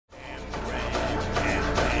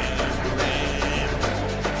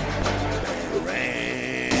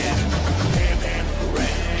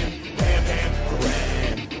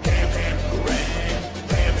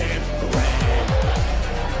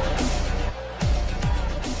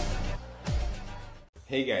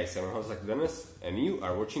Hey guys, I'm your host Dennis, and you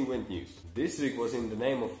are watching GWENT News. This week was in the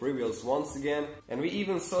name of reveals once again, and we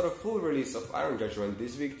even saw the full release of Iron Judgment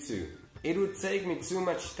this week too. It would take me too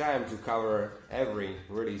much time to cover every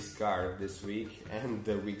release card this week and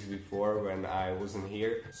the weeks before when I wasn't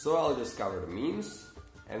here, so I'll just cover the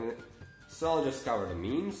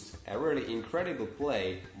memes, a really incredible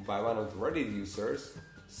play by one of the Reddit users,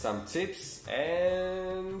 some tips,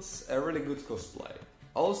 and a really good cosplay.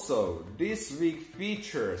 Also, this week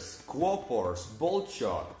features Qupor's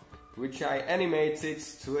Baldshot, which I animated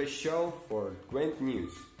to a show for GWENT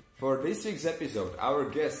News. For this week's episode, our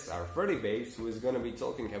guests are Freddybabes, who is gonna be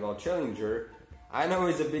talking about Challenger. I know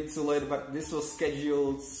it's a bit too late, but this was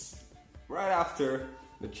scheduled right after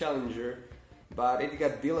the Challenger, but it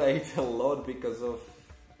got delayed a lot because of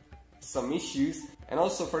some issues. And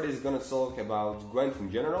also Freddy is gonna talk about GWENT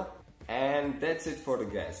in general. And that's it for the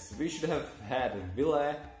guests. We should have had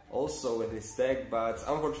Ville also with his deck, but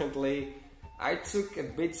unfortunately I took a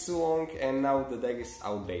bit too long and now the deck is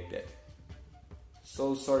outdated.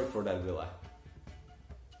 So sorry for that, Ville.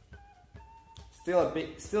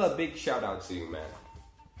 Still a big shout out to you, man.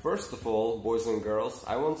 First of all, boys and girls,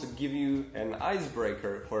 I want to give you an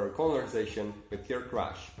icebreaker for a conversation with your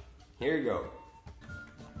crush. Here you go.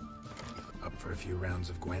 Up for a few rounds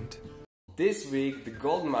of GWENT? This week, the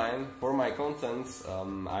goldmine for my content,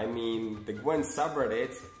 the GWENT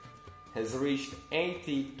subreddit, has reached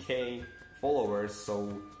 80k followers,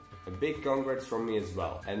 so a big congrats from me as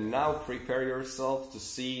well. And now prepare yourself to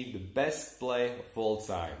see the best play of all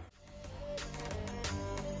time.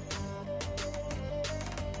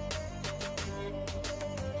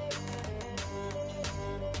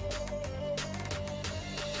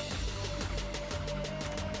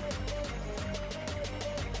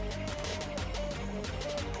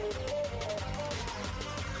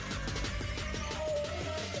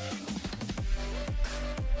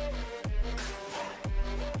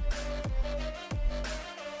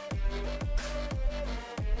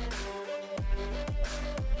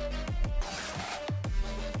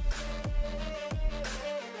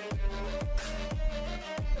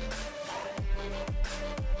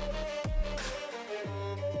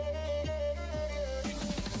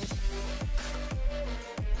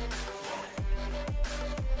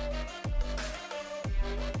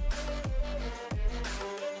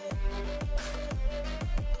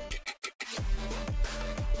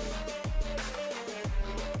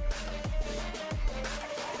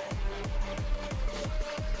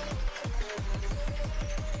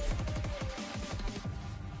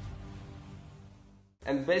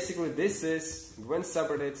 And basically this is GWENT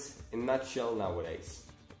subreddit in a nutshell nowadays.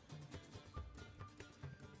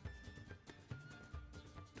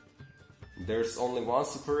 There's only one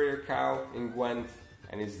superior cow in GWENT,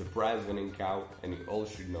 and it's the prize winning cow, and you all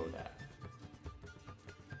should know that.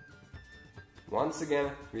 Once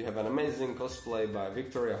again, we have an amazing cosplay by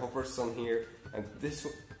Victoria Hofferson here, and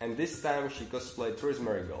this time she cosplayed Tris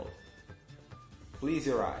Marigold. Please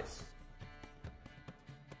your eyes.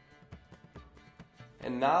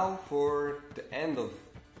 And now for the end of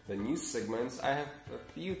the news segments, I have a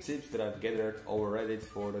few tips that I've gathered over Reddit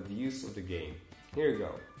for the use of the game. Here you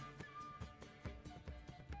go.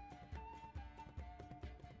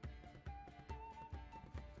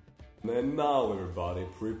 And now everybody,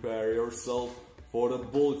 prepare yourself for the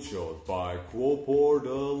Baldshot by Qupor the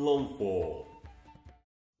Longfall.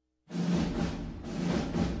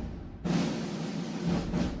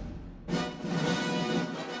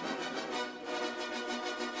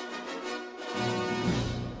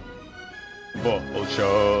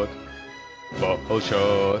 Baldshot,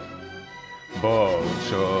 Baldshot,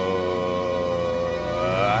 Baldshot.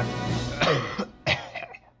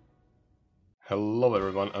 Hello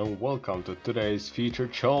everyone and welcome to today's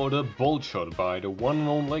featured show, the Baldshot by the one and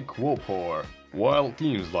only Qupor. While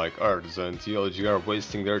teams like Arts and TLG are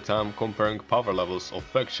wasting their time comparing power levels of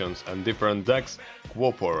factions and different decks,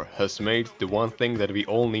 Qupor has made the one thing that we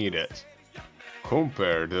all needed.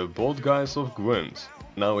 Compare the bold guys of GWENT.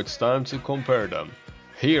 Now it's time to compare them.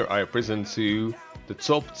 Here I present to you the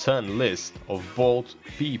top 10 list of bold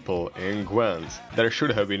people in GWENT. There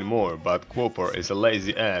should have been more, but Qupor is a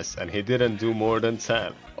lazy ass and he didn't do more than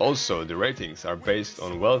 10. Also, the ratings are based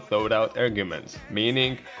on well thought out arguments,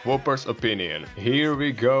 meaning Qupor's opinion. Here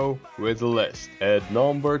we go with the list. At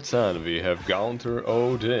number 10 we have Gaunter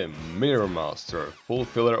Odin, Mirror Master,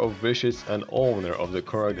 fulfiller of wishes and owner of the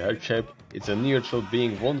correct head shape. It's a neutral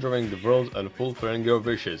being wandering the world and fulfilling your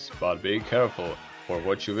wishes, but be careful, for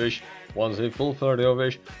what you wish, once you fulfill your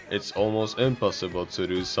wish, it's almost impossible to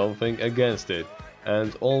do something against it,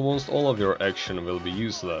 and almost all of your action will be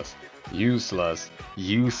useless. Useless.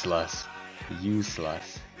 Useless.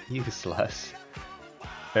 Useless. Useless.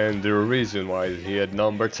 And the reason why he had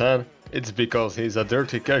number 10, it's because he's a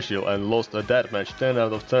dirty casual and lost a deathmatch 10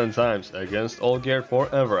 out of 10 times against Olgierd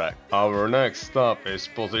for Everac. Our next stop is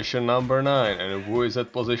position number 9, and who is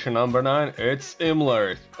at position number 9? It's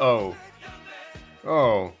Imlerth.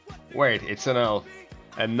 Oh, wait, it's an elf.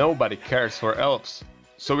 And nobody cares for elves.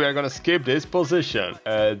 So we are gonna skip this position.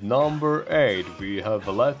 At number 8 we have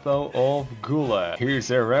Letho of Gulag.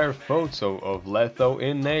 Here's a rare photo of Letho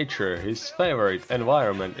in nature. His favorite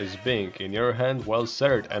environment is being in your hand while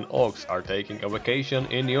Serd and Ox are taking a vacation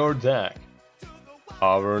in your deck.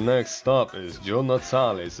 Our next stop is John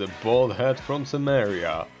Natalis, a bald head from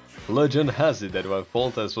Samaria. Legend has it that while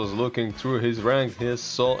Foltest was looking through his rank he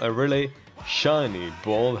saw a really shiny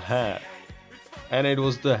bald head. And it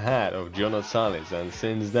was the head of John Natalis, and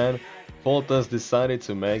since then, Foltest decided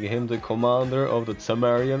to make him the commander of the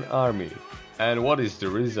Tamarian army. And what is the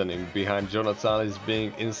reasoning behind John Natalis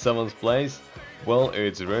being in 7th place? Well,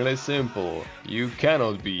 it's really simple. You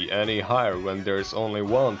cannot be any higher when there's only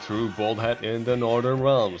one true bald head in the Northern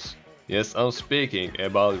Realms. Yes, I'm speaking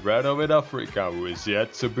about Radovid Africa, who is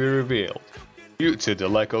yet to be revealed. Due to the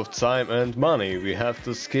lack of time and money, we have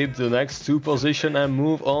to skip the next 2 positions and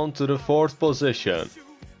move on to the 4th position.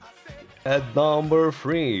 At number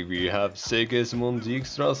 3 we have Sigismund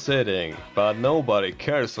Dijkstra sitting, but nobody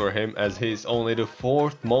cares for him as he's only the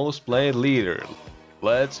 4th most played leader.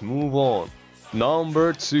 Let's move on.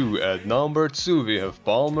 Number 2. At number 2 we have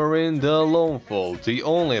Palmerin the Lonefall. The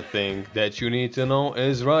only thing that you need to know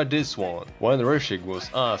is right this one. When Rishik was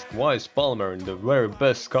asked why is Palmerin the very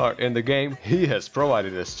best card in the game, he has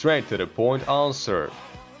provided a straight to the point answer.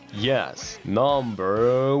 Yes.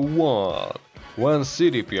 Number 1. When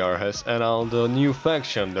CDPR has announced a new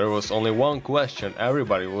faction, there was only one question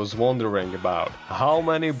everybody was wondering about. How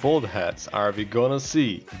many bold heads are we gonna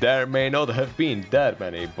see? There may not have been that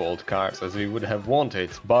many bold cards as we would have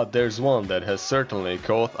wanted, but there's one that has certainly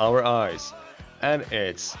caught our eyes. And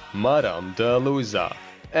it's Madame de Luisa.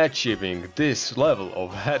 Achieving this level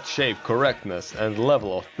of head shape correctness and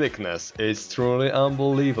level of thickness is truly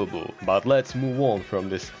unbelievable. But let's move on from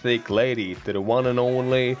this thick lady to the one and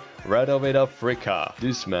only Radovid Africa.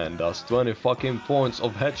 This man does 20 fucking points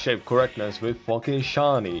of head shape correctness with fucking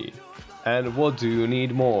shiny. And what do you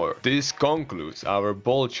need more? This concludes our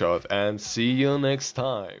Baldshot, and see you next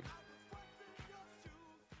time.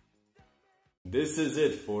 This is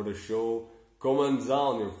it for the show. Comment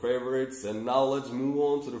down your favorites, and now let's move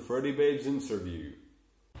on to the Freddybabes interview.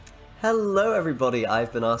 Hello everybody,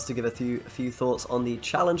 I've been asked to give a few thoughts on the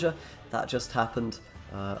Challenger that just happened,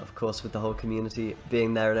 of course with the whole community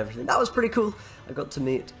being there and everything. That was pretty cool. I got to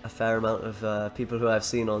meet a fair amount of people who I've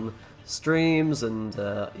seen on streams and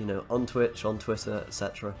you know, on Twitch, on Twitter,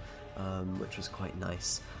 etc., which was quite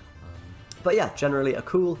nice. But yeah, generally a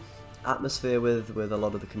cool atmosphere with a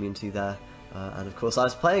lot of the community there. And of course I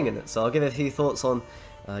was playing in it, so I'll give a few thoughts on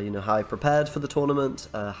you know, how I prepared for the tournament,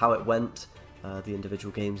 how it went, the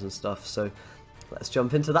individual games and stuff. So let's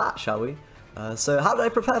jump into that, shall we? So how did I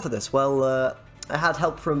prepare for this? Well, I had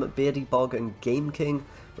help from Beardy Bog and Game King,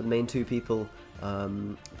 were the main 2 people,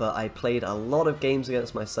 but I played a lot of games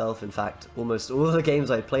against myself. In fact, almost all of the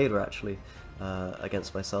games I played were actually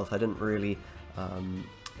against myself. I didn't really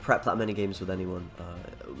prep that many games with anyone.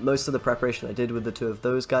 Most of the preparation I did with the 2 of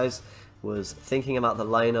those guys was thinking about the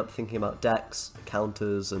lineup, thinking about decks,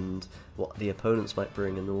 counters, and what the opponents might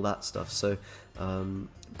bring and all that stuff. So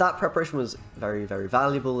that preparation was very, very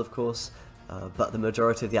valuable, of course, but the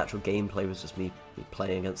majority of the actual gameplay was just me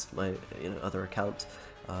playing against my other account,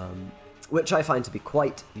 which I find to be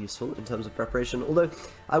quite useful in terms of preparation. Although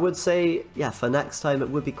I would say, yeah, for next time it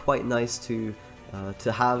would be quite nice to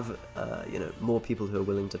have more people who are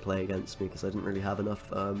willing to play against me, because I didn't really have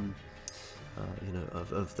enough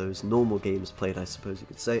of those normal games played, I suppose you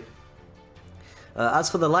could say. As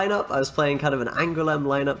for the lineup, I was playing kind of an Angoulême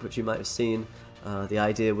lineup, which you might have seen. The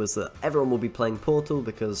idea was that everyone will be playing Portal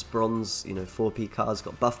because bronze, 4P cards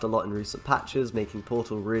got buffed a lot in recent patches, making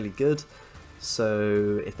Portal really good.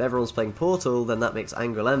 So if everyone's playing Portal, then that makes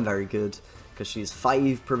Angoulême very good, because she's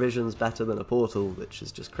 5 provisions better than a Portal, which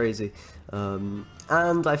is just crazy. And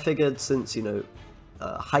I figured since,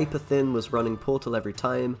 Hyperthin was running Portal every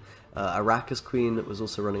time, Arrakis Queen was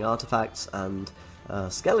also running artifacts, and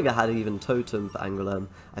Skellige had even Totem for Angoulême.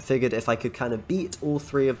 I figured if I could kind of beat all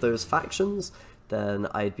 3 of those factions, then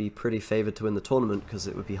I'd be pretty favoured to win the tournament, because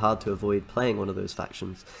it would be hard to avoid playing one of those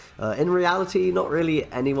factions. In reality, not really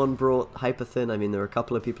anyone brought Hyperthin. I mean, there were a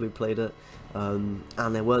couple of people who played it, and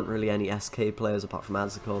there weren't really any SK players apart from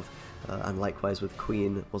Adzikov, and likewise with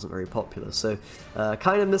Queen, it wasn't very popular. So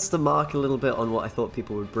kind of missed the mark a little bit on what I thought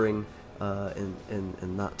people would bring.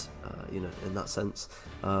 in that in that sense.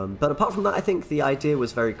 But apart from that, I think the idea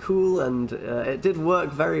was very cool, and it did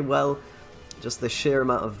work very well. Just the sheer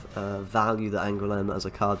amount of value that Angoulême as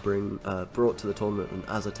a card brought to the tournament, and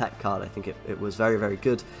as a tech card, I think it was very, very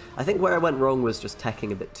good. I think where I went wrong was just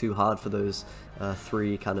teching a bit too hard for those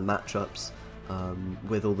 3 kind of matchups,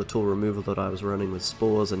 with all the tool removal that I was running with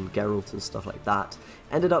Spores and Geralt and stuff like that.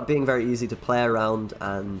 Ended up being very easy to play around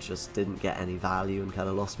and just didn't get any value and kind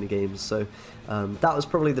of lost me games. So that was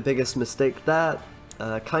probably the biggest mistake there.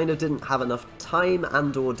 Kind of didn't have enough time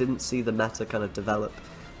and/or didn't see the meta kind of develop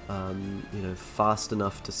fast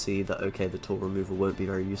enough to see that, okay, the tool removal won't be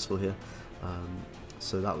very useful here.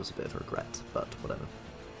 So that was a bit of a regret, but whatever.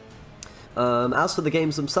 As for the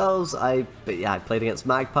games themselves, I played against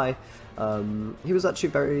Magpie. He was actually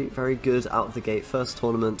very, very good out of the gate first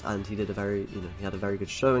tournament, and he did he had a very good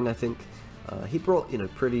showing, I think. He brought,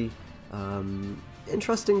 pretty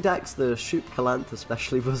interesting decks. The Shoop Calanth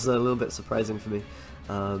especially was a little bit surprising for me.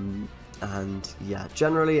 And yeah,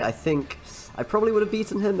 generally I think I probably would have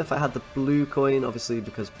beaten him if I had the blue coin, obviously,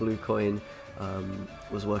 because blue coin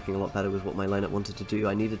was working a lot better with what my lineup wanted to do.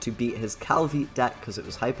 I needed to beat his Calvite deck because it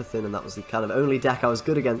was hyper thin, and that was the kind of only deck I was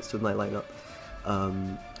good against with my lineup,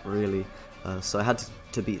 really. So I had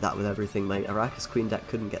to beat that with everything. My Arrakis Queen deck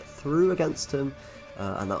couldn't get through against him,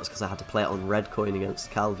 and that was because I had to play it on red coin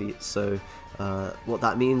against Calvite. So what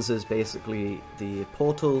that means is basically the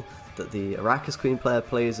portal that the Arrakis Queen player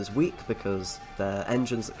plays is weak because their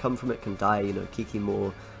engines that come from it can die, Kiki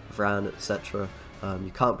Moore, Vran, etc.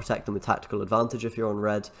 You can't protect them with tactical advantage if you're on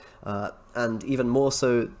red, and even more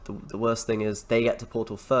so, the worst thing is they get to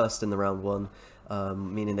portal first in the round 1,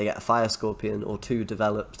 meaning they get a Fire Scorpion or 2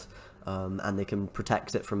 developed, and they can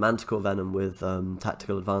protect it from Manticore Venom with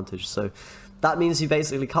tactical advantage. So that means you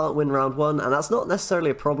basically can't win round 1, and that's not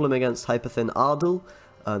necessarily a problem against Hyperthin Ardal.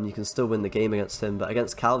 You can still win the game against him, but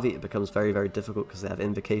against Calvite it becomes very, very difficult because they have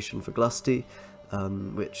Invocation for Glusty,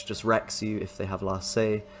 which just wrecks you if they have last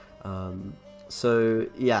say. So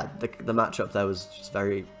yeah, the matchup there was just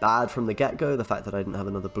very bad from the get-go, the fact that I didn't have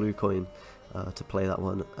another blue coin to play that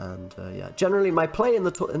one. And yeah, generally my play in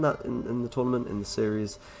the tournament, in the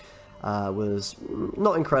series, was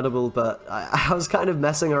not incredible, but I was kind of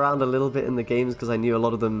messing around a little bit in the games because I knew a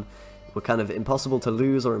lot of them were kind of impossible to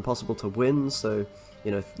lose or impossible to win. So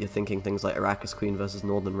if you're thinking things like Arrakis Queen versus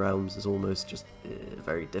Northern Realms is almost just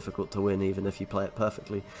very difficult to win, even if you play it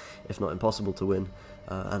perfectly, if not impossible to win.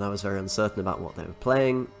 And I was very uncertain about what they were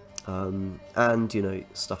playing. And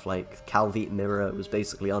stuff like Calvite Mirror was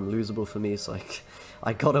basically unlosable for me, so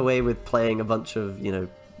I got away with playing a bunch of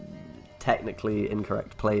technically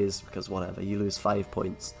incorrect plays, because whatever, you lose 5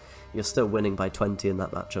 points, you're still winning by 20 in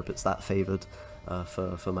that matchup. It's that favoured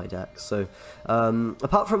for my deck. So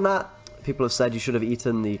apart from that, people have said you should have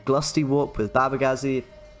eaten the Glusty Warp with Babagazi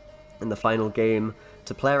in the final game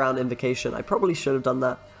to play around Invocation. I probably should have done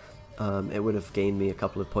that. It would have gained me a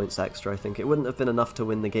couple of points extra, I think. It wouldn't have been enough to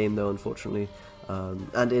win the game, though, unfortunately.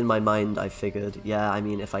 And in my mind, I figured, yeah, I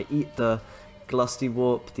mean, if I eat the Glusty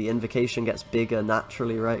Warp, the Invocation gets bigger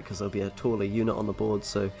naturally, right? Because there'll be a taller unit on the board.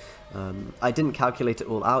 So I didn't calculate it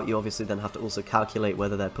all out. You obviously then have to also calculate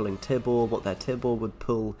whether they're pulling Tibor, what their Tibor would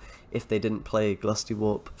pull if they didn't play Glusty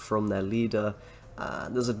Warp from their leader.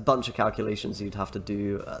 There's a bunch of calculations you'd have to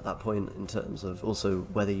do at that point in terms of also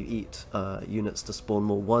whether you eat units to spawn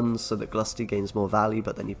more ones so that Glusty gains more value,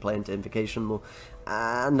 but then you play into Invocation more.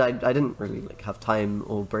 And I didn't really have time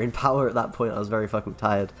or brain power at that point. I was very fucking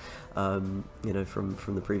tired, from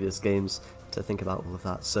the previous games to think about all of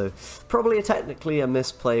that. So probably technically a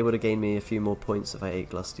misplay would have gained me a few more points if I ate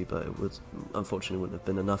Glusty, but it would unfortunately wouldn't have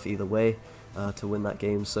been enough either way to win that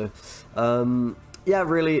game. So yeah,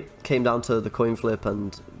 really it came down to the coin flip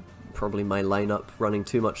and probably my lineup running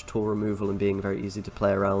too much tool removal and being very easy to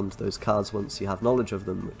play around those cards once you have knowledge of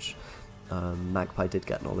them, which Magpie did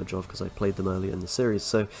get knowledge of because I played them earlier in the series.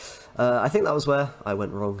 So I think that was where I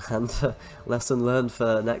went wrong, and lesson learned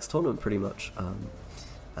for next tournament pretty much.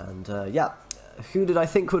 Yeah, who did I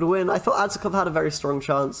think would win? I thought Adzikov had a very strong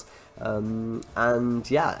chance,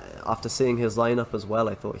 and yeah, after seeing his lineup as well,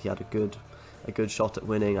 I thought he had a good shot at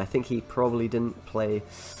winning. I think he probably didn't play,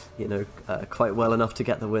 quite well enough to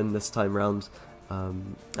get the win this time round.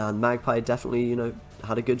 And Magpie definitely,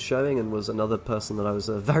 had a good showing and was another person that I was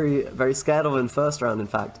very, very scared of in first round. In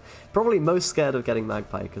fact, probably most scared of getting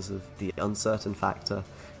Magpie because of the uncertain factor.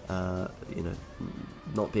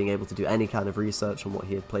 Not being able to do any kind of research on what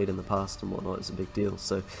he had played in the past and whatnot is a big deal.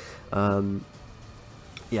 So,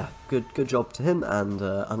 yeah, good job to him, and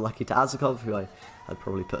unlucky to Adzikov, who I had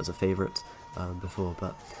probably put as a favourite before.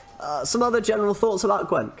 But some other general thoughts about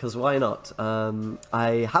Gwent, because why not?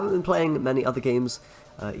 I haven't been playing many other games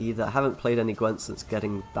either. I haven't played any Gwent since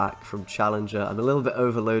getting back from Challenger. I'm a little bit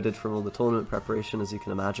overloaded from all the tournament preparation, as you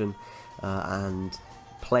can imagine, and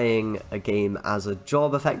playing a game as a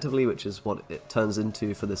job, effectively, which is what it turns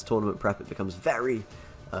into for this tournament prep. It becomes very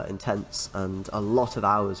intense, and a lot of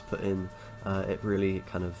hours put in. It really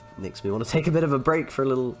kind of makes me want to take a bit of a break for a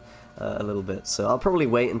little bit. So I'll probably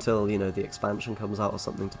wait until, you know, the expansion comes out or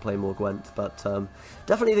something to play more Gwent. But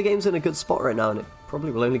definitely the game's in a good spot right now, and it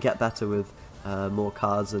probably will only get better with more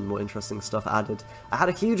cards and more interesting stuff added. I had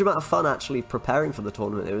a huge amount of fun actually preparing for the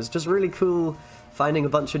tournament. It was just really cool finding a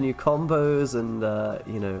bunch of new combos and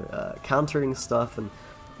you know, countering stuff, and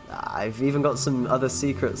I've even got some other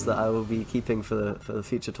secrets that I will be keeping for the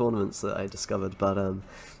future tournaments that I discovered. But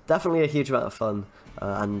definitely a huge amount of fun,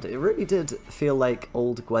 and it really did feel like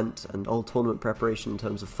old Gwent and old tournament preparation in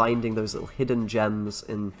terms of finding those little hidden gems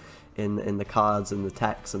in the cards and the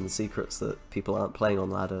techs and the secrets that people aren't playing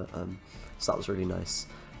on ladder. So that was really nice,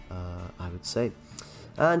 I would say.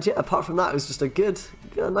 And yeah, apart from that, it was just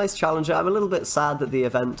a nice challenger. I'm a little bit sad that the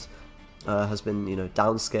event has been, you know,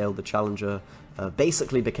 downscaled. The challenger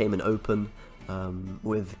basically became an open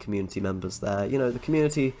with community members there. You know, the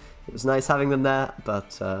community, it was nice having them there,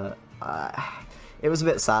 but it was a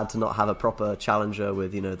bit sad to not have a proper challenger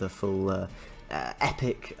with, you know, the full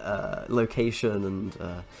epic location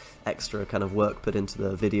and extra kind of work put into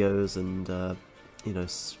the videos and you know,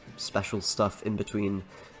 special stuff in between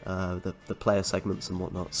the player segments and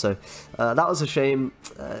whatnot. So that was a shame.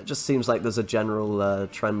 It just seems like there's a general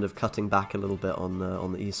trend of cutting back a little bit on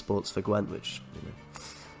the esports for Gwent, which, you know,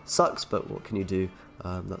 sucks, but what can you do?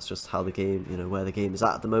 That's just how the game, you know, where the game is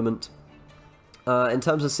at the moment. In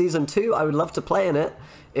terms of Season 2, I would love to play in it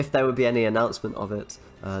if there would be any announcement of it.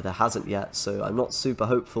 There hasn't yet, so I'm not super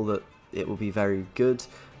hopeful that it will be very good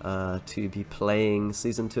to be playing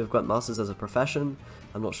Season 2 of Gwent Masters as a profession.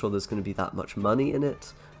 I'm not sure there's going to be that much money in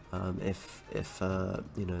it. If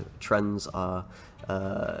you know, trends are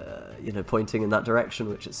you know, pointing in that direction,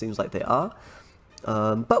 which it seems like they are.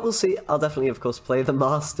 But we'll see. I'll definitely, of course, play the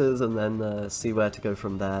Masters and then see where to go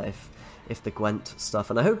from there if the Gwent stuff,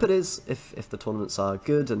 and I hope it is, if the tournaments are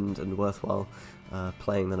good and worthwhile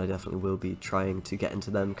playing, then I definitely will be trying to get into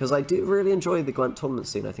them, because I do really enjoy the Gwent tournament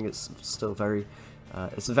scene. I think it's still very,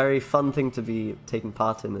 it's a very fun thing to be taking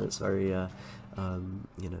part in, and it's very, you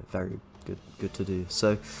know, very good to do.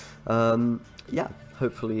 So, yeah,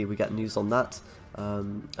 hopefully we get news on that.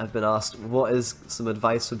 I've been asked what is some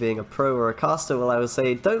advice for being a pro or a caster. Well, I would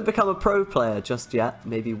say don't become a pro player just yet.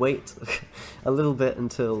 Maybe wait a little bit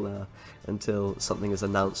until something is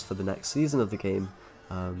announced for the next season of the game.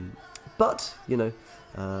 But, you know,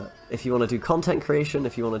 if you want to do content creation,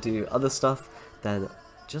 if you want to do other stuff, then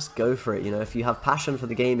just go for it. You know, if you have passion for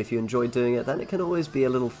the game, if you enjoy doing it, then it can always be a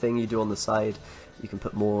little thing you do on the side. You can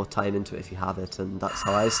put more time into it if you have it, and that's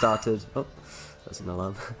how I started. Oh, that's an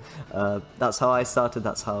alarm. That's how I started.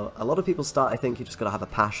 That's how a lot of people start. I think you just got to have a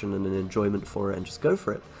passion and an enjoyment for it and just go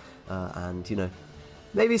for it. And, you know,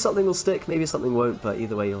 maybe something will stick, maybe something won't, but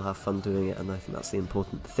either way you'll have fun doing it, and I think that's the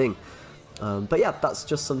important thing. But yeah, that's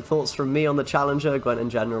just some thoughts from me on the Challenger, Gwent in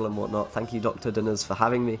general and whatnot. Thank you, Dr. Dinners, for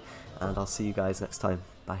having me, and I'll see you guys next time.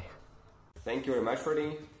 Bye. Thank you very much,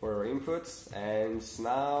 Freddy, for your inputs. And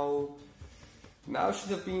now should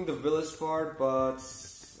have been the village part, but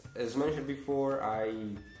as mentioned before, I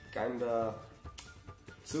kinda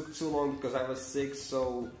took too long because I was sick,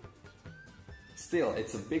 so still,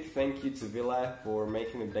 it's a big thank you to Ville for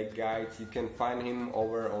making the deck guide. You can find him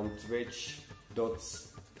over on Twitch.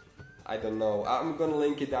 I don't know, I'm gonna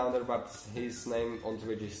link it down there, but his name on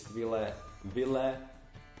Twitch is Ville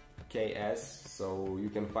KS, so you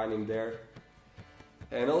can find him there.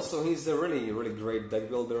 And also, he's a really great deck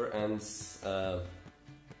builder and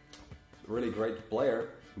really great player.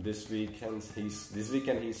 This weekend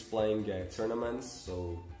he's playing tournaments,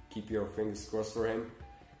 so keep your fingers crossed for him.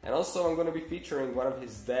 And also, I'm gonna be featuring one of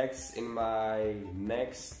his decks in my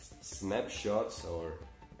next snapshots, or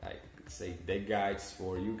I could say deck guides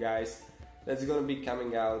for you guys. That's gonna be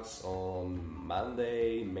coming out on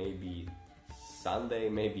Monday, maybe Sunday,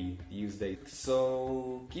 maybe Tuesday.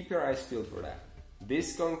 So keep your eyes peeled for that.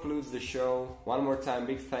 This concludes the show. One more time,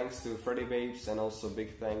 big thanks to Freddybabes, and also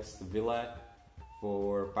big thanks to Ville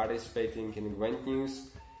for participating in Gwent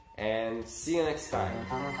News. And see you next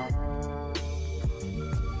time.